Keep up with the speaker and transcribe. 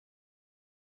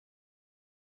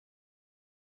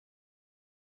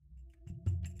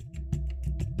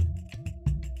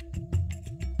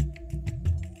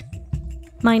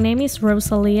My name is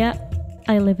Rosalia.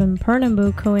 I live in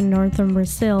Pernambuco in northern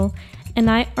Brazil, and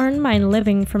I earn my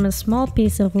living from a small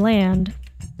piece of land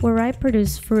where I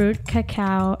produce fruit,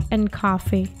 cacao, and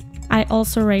coffee. I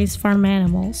also raise farm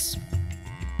animals.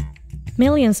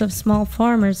 Millions of small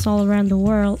farmers all around the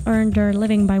world earn their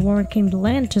living by working the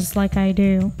land just like I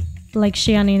do. Like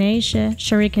Xi'an in Asia,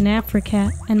 Sharik in Africa,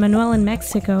 and Manuel in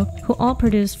Mexico, who all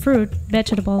produce fruit,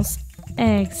 vegetables,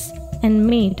 eggs, and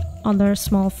meat on their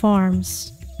small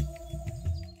farms.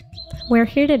 We're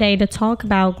here today to talk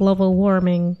about global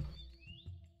warming.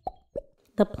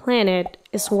 The planet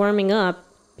is warming up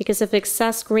because of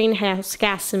excess greenhouse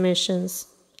gas emissions.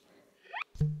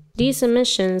 These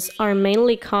emissions are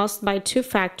mainly caused by two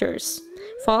factors: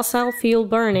 fossil fuel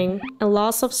burning and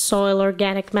loss of soil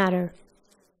organic matter.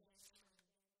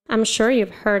 I'm sure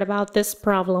you've heard about this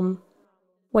problem.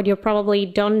 What you probably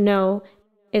don't know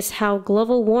is how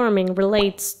global warming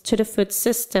relates to the food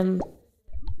system.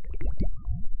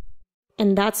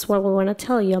 And that's what we want to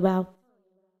tell you about.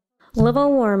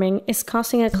 Global warming is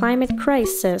causing a climate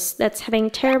crisis that's having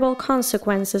terrible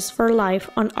consequences for life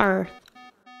on Earth.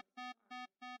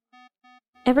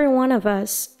 Every one of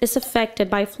us is affected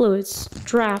by floods,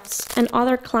 droughts, and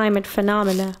other climate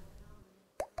phenomena.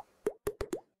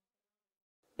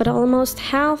 But almost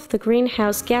half the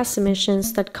greenhouse gas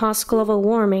emissions that cause global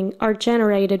warming are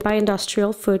generated by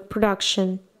industrial food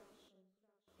production.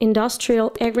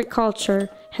 Industrial agriculture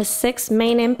has 6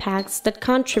 main impacts that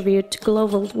contribute to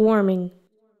global warming: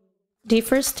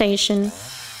 deforestation,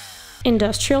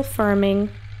 industrial farming,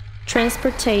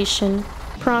 transportation,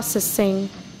 processing,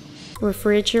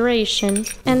 refrigeration,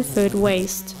 and food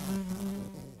waste.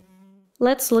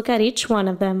 Let's look at each one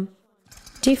of them.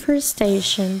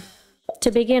 Deforestation. To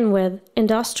begin with,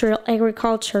 industrial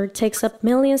agriculture takes up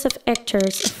millions of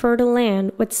hectares of fertile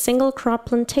land with single crop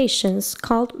plantations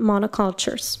called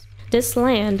monocultures. This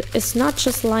land is not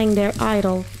just lying there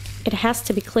idle, it has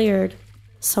to be cleared.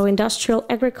 So industrial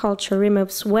agriculture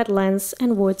removes wetlands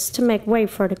and woods to make way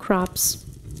for the crops.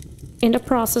 In the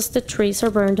process, the trees are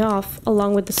burned off,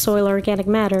 along with the soil organic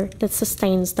matter that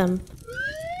sustains them.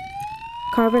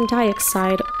 Carbon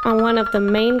dioxide, one of the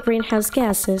main greenhouse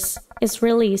gases, is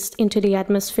released into the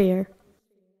atmosphere.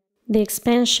 The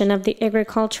expansion of the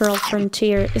agricultural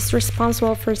frontier is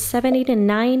responsible for 70 to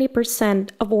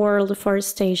 90% of world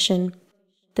deforestation.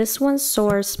 This one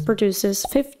source produces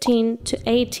 15 to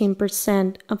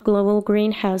 18% of global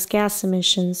greenhouse gas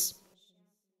emissions.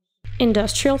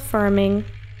 Industrial farming.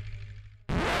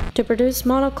 To produce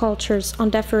monocultures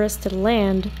on deforested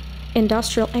land,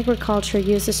 industrial agriculture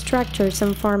uses tractors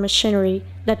and farm machinery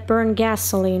that burn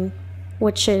gasoline,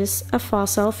 which is a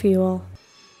fossil fuel.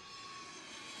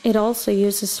 It also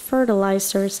uses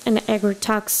fertilizers and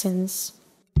agrotoxins.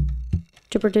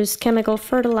 To produce chemical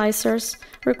fertilizers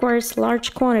requires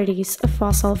large quantities of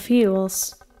fossil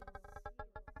fuels.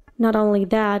 Not only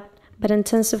that, but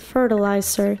intensive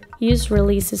fertilizer use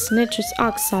releases nitrous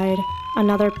oxide,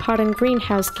 another potent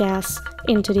greenhouse gas,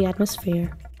 into the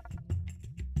atmosphere.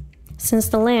 Since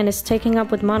the land is taken up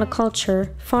with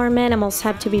monoculture, farm animals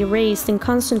have to be raised in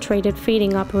concentrated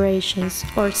feeding operations,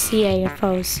 or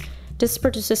CAFOs. This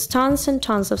produces tons and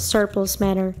tons of surplus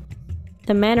matter.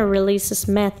 The matter releases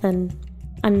methane,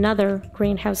 another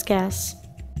greenhouse gas.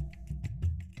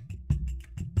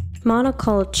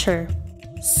 Monoculture,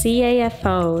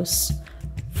 CAFOs,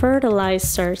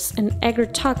 fertilizers, and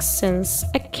agrotoxins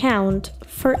account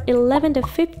for 11 to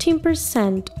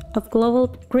 15% of global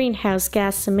greenhouse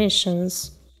gas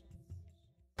emissions.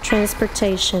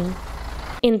 Transportation.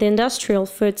 In the industrial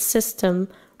food system,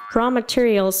 raw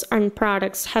materials and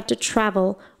products have to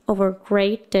travel over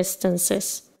great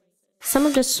distances. Some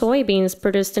of the soybeans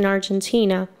produced in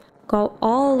Argentina go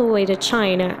all the way to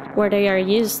China, where they are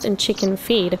used in chicken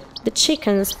feed. The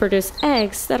chickens produce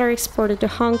eggs that are exported to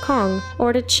Hong Kong,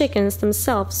 or the chickens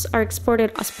themselves are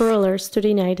exported as broilers to the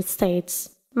United States.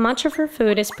 Much of our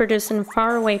food is produced in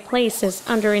faraway places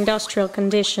under industrial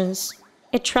conditions.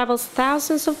 It travels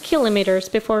thousands of kilometers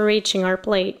before reaching our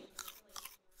plate.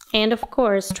 And of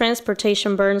course,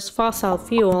 transportation burns fossil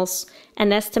fuels.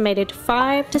 An estimated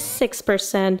 5 to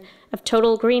 6% of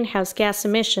total greenhouse gas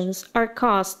emissions are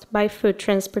caused by food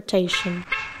transportation.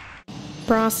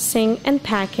 Processing and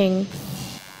packing.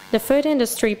 The food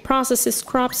industry processes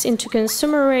crops into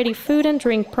consumer-ready food and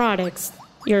drink products.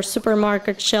 Your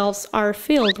supermarket shelves are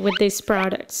filled with these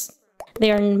products.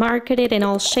 They are marketed in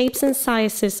all shapes and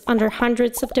sizes under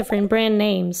hundreds of different brand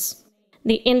names.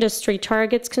 The industry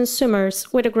targets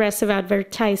consumers with aggressive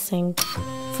advertising.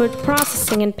 Food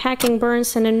processing and packing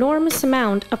burns an enormous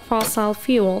amount of fossil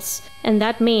fuels, and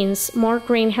that means more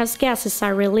greenhouse gases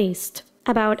are released.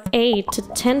 About 8 to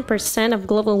 10% of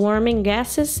global warming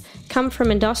gases come from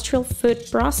industrial food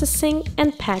processing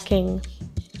and packing.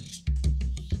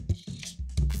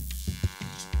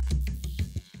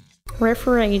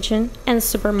 Refrigeration and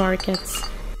supermarkets.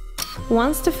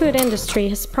 Once the food industry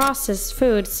has processed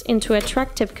foods into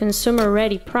attractive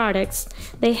consumer-ready products,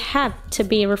 they have to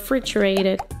be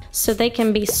refrigerated so they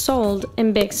can be sold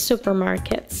in big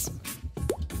supermarkets.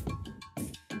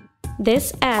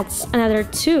 This adds another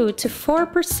 2 to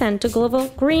 4% to global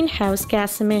greenhouse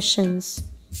gas emissions.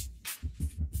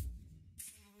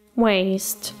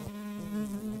 Waste.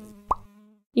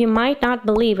 You might not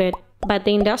believe it, but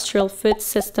the industrial food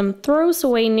system throws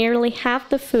away nearly half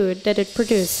the food that it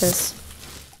produces.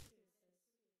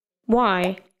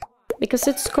 Why? Because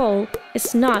its goal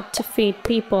is not to feed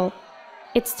people,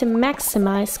 it's to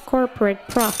maximize corporate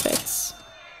profits.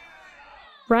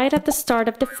 Right at the start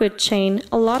of the food chain,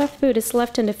 a lot of food is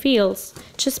left in the fields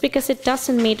just because it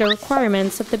doesn't meet the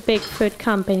requirements of the big food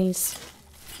companies.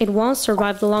 It won't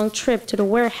survive the long trip to the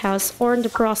warehouse or the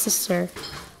processor,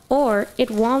 or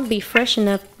it won't be fresh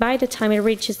enough by the time it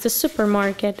reaches the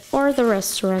supermarket or the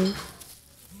restaurant.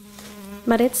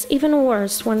 But it's even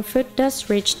worse when food does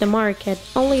reach the market,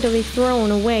 only to be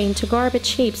thrown away into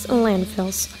garbage heaps and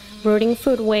landfills. Rotting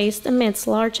food waste emits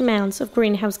large amounts of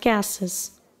greenhouse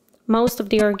gases. Most of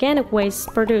the organic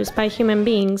waste produced by human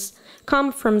beings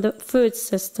come from the food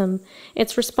system.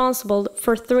 It's responsible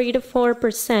for 3 to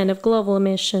 4% of global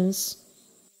emissions.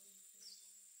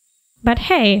 But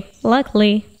hey,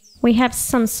 luckily, we have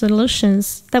some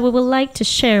solutions that we would like to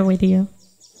share with you.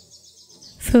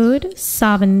 Food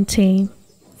sovereignty.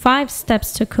 5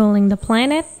 steps to cooling the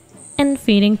planet and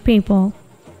feeding people.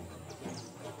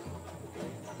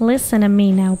 Listen to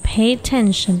me now, pay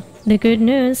attention. The good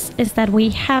news is that we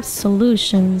have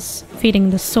solutions: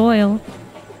 feeding the soil,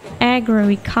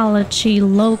 agroecology,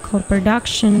 local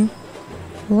production,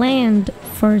 land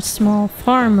for small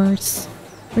farmers,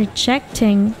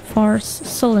 rejecting forced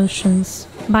solutions.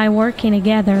 By working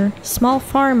together, small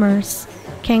farmers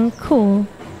can cool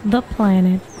the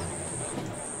planet.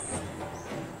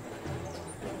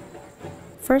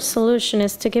 First solution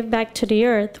is to give back to the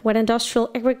earth what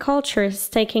industrial agriculture is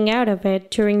taking out of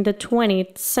it during the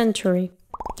 20th century.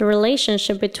 The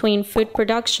relationship between food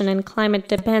production and climate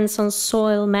depends on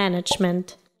soil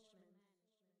management.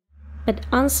 But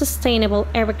unsustainable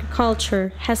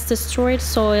agriculture has destroyed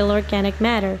soil organic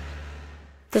matter.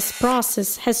 This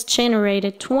process has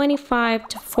generated 25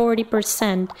 to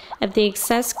 40% of the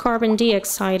excess carbon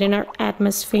dioxide in our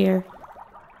atmosphere.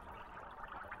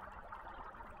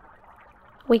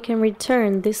 We can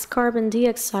return this carbon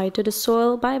dioxide to the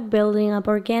soil by building up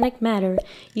organic matter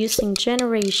using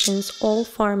generations-old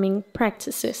farming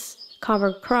practices: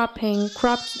 cover cropping,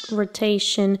 crop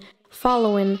rotation,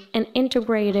 following, and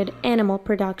integrated animal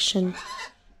production.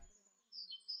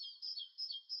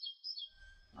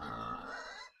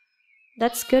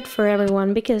 That's good for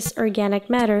everyone because organic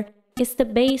matter is the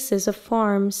basis of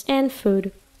farms and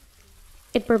food.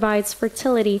 It provides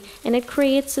fertility and it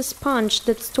creates a sponge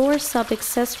that stores up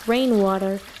excess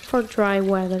rainwater for dry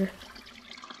weather.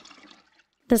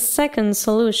 The second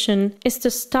solution is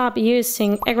to stop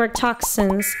using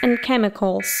agrotoxins and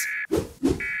chemicals.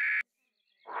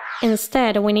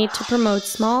 Instead, we need to promote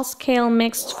small-scale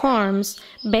mixed farms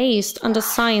based on the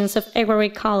science of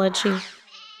agroecology.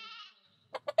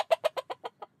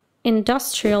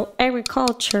 Industrial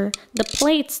agriculture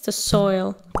depletes the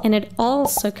soil, and it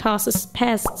also causes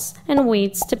pests and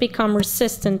weeds to become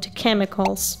resistant to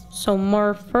chemicals, so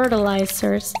more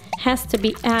fertilizers has to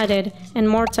be added and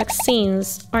more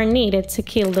toxins are needed to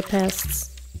kill the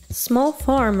pests. Small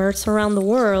farmers around the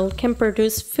world can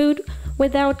produce food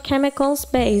without chemicals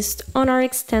based on our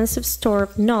extensive store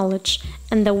of knowledge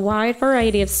and the wide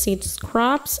variety of seeds,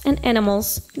 crops, and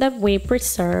animals that we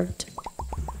preserved.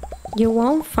 You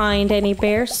won't find any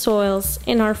bare soils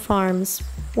in our farms.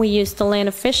 We use the land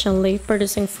efficiently,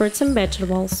 producing fruits and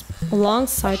vegetables.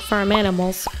 Alongside farm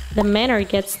animals, the manure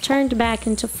gets turned back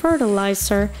into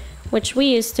fertilizer, which we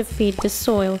use to feed the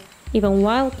soil. Even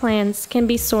wild plants can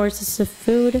be sources of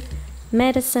food,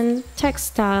 medicine,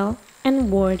 textile, and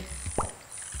wood.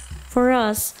 For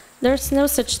us, there's no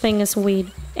such thing as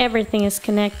weed. Everything is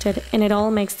connected, and it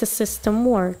all makes the system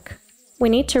work. We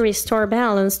need to restore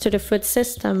balance to the food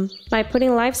system by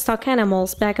putting livestock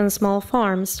animals back on small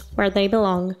farms where they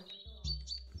belong.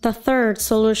 The third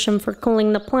solution for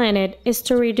cooling the planet is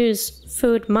to reduce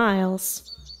food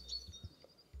miles.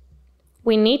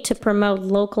 We need to promote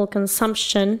local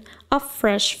consumption of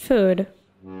fresh food.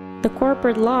 The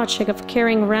corporate logic of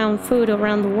carrying around food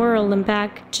around the world and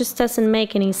back just doesn't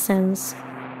make any sense.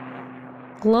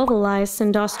 Globalized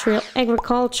industrial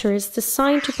agriculture is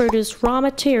designed to produce raw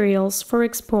materials for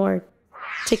export,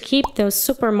 to keep those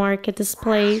supermarket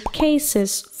display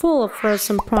cases full of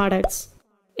frozen products.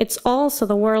 It's also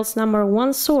the world's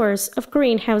 #1 source of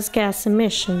greenhouse gas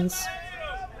emissions.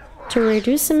 To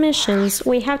reduce emissions,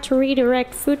 we have to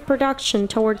redirect food production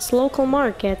towards local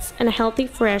markets and healthy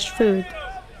fresh food.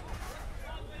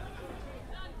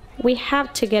 We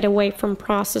have to get away from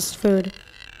processed food.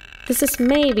 This is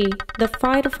maybe the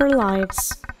fight of our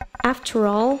lives. After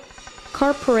all,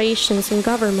 corporations and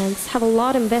governments have a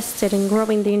lot invested in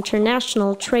growing the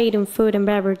international trade in food and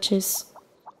beverages.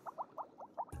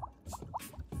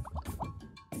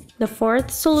 The fourth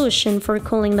solution for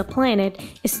cooling the planet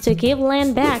is to give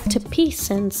land back to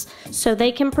peasants so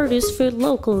they can produce food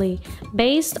locally,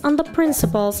 based on the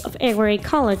principles of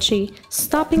agroecology,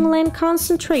 stopping land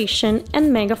concentration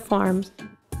and mega farms.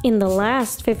 In the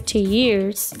last 50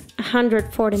 years,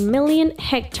 140 million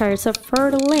hectares of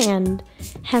fertile land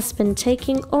has been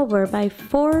taken over by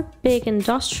 4 big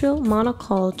industrial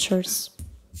monocultures: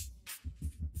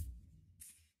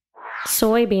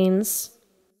 soybeans,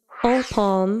 oil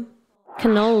palm,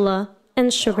 canola,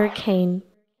 and sugarcane.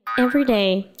 Every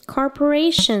day,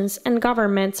 corporations and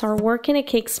governments are working to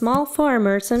kick small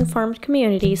farmers and farm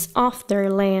communities off their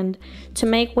land to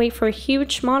make way for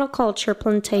huge monoculture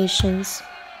plantations.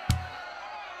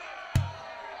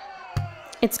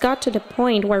 It's got to the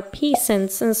point where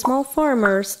peasants and small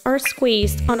farmers are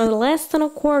squeezed on less than a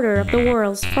quarter of the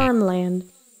world's farmland.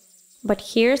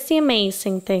 But here's the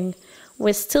amazing thing: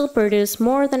 we still produce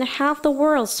more than half the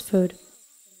world's food.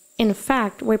 In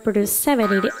fact, we produce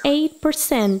 70 to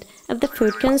 8% of the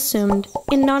food consumed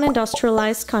in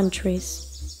non-industrialized countries.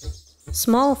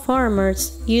 Small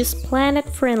farmers use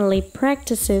planet-friendly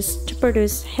practices to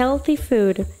produce healthy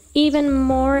food even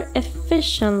more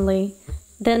efficiently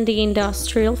than the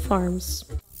industrial farms.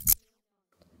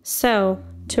 So,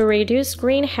 to reduce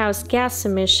greenhouse gas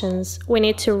emissions, we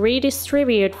need to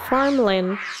redistribute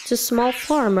farmland to small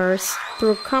farmers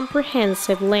through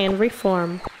comprehensive land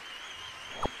reform.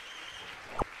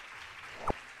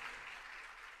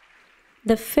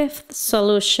 The fifth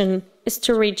solution is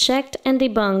to reject and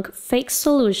debunk fake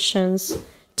solutions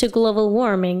to global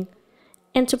warming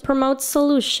and to promote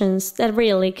solutions that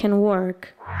really can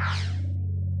work.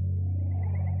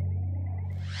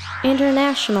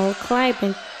 International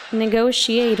climate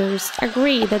negotiators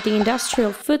agree that the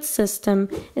industrial food system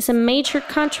is a major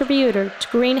contributor to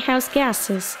greenhouse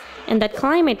gases and that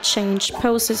climate change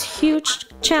poses huge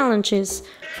challenges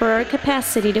for our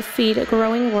capacity to feed a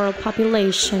growing world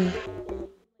population.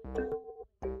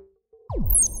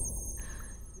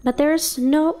 But there's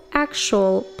no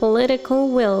actual political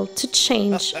will to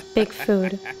change big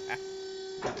food.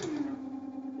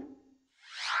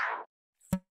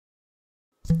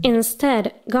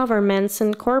 Instead, governments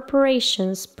and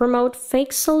corporations promote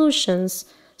fake solutions,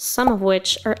 some of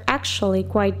which are actually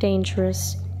quite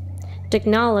dangerous.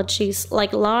 Technologies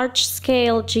like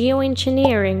large-scale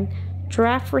geoengineering,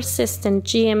 drought-resistant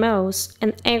GMOs,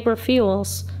 and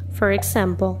agrofuels, for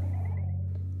example.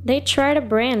 They try to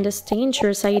brand as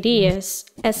dangerous ideas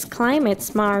as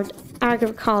climate-smart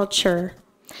agriculture.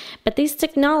 But these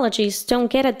technologies don't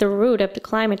get at the root of the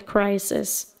climate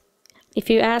crisis. If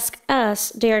you ask us,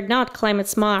 they are not climate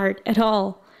smart at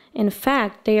all. In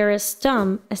fact, they are as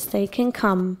dumb as they can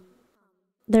come.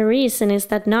 The reason is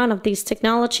that none of these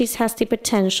technologies has the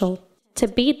potential to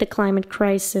beat the climate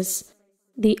crisis.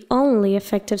 The only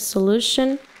effective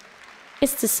solution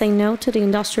is to say no to the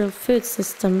industrial food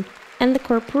system and the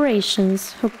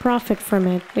corporations who profit from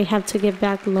it. We have to give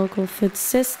back local food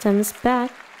systems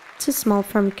back to small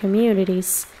farm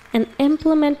communities and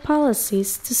implement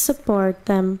policies to support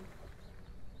them.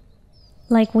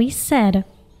 Like we said,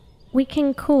 we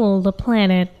can cool the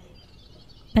planet,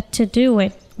 but to do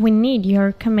it, we need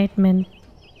your commitment.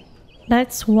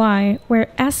 That's why we're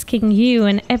asking you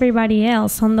and everybody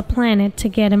else on the planet to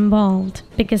get involved,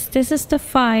 because this is the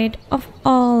fight of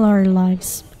all our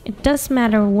lives. It doesn't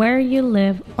matter where you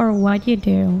live or what you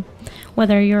do,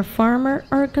 whether you're a farmer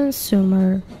or a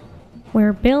consumer.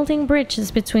 We're building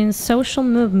bridges between social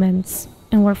movements,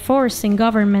 and we're forcing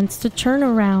governments to turn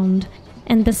around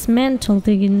and dismantle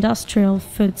the industrial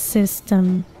food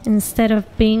system instead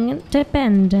of being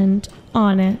dependent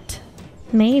on it.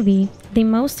 Maybe the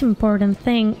most important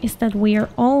thing is that we are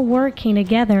all working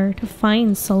together to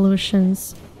find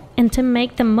solutions and to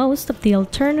make the most of the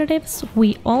alternatives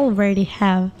we already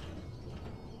have.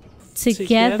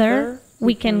 Together,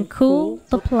 we can cool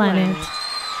the planet.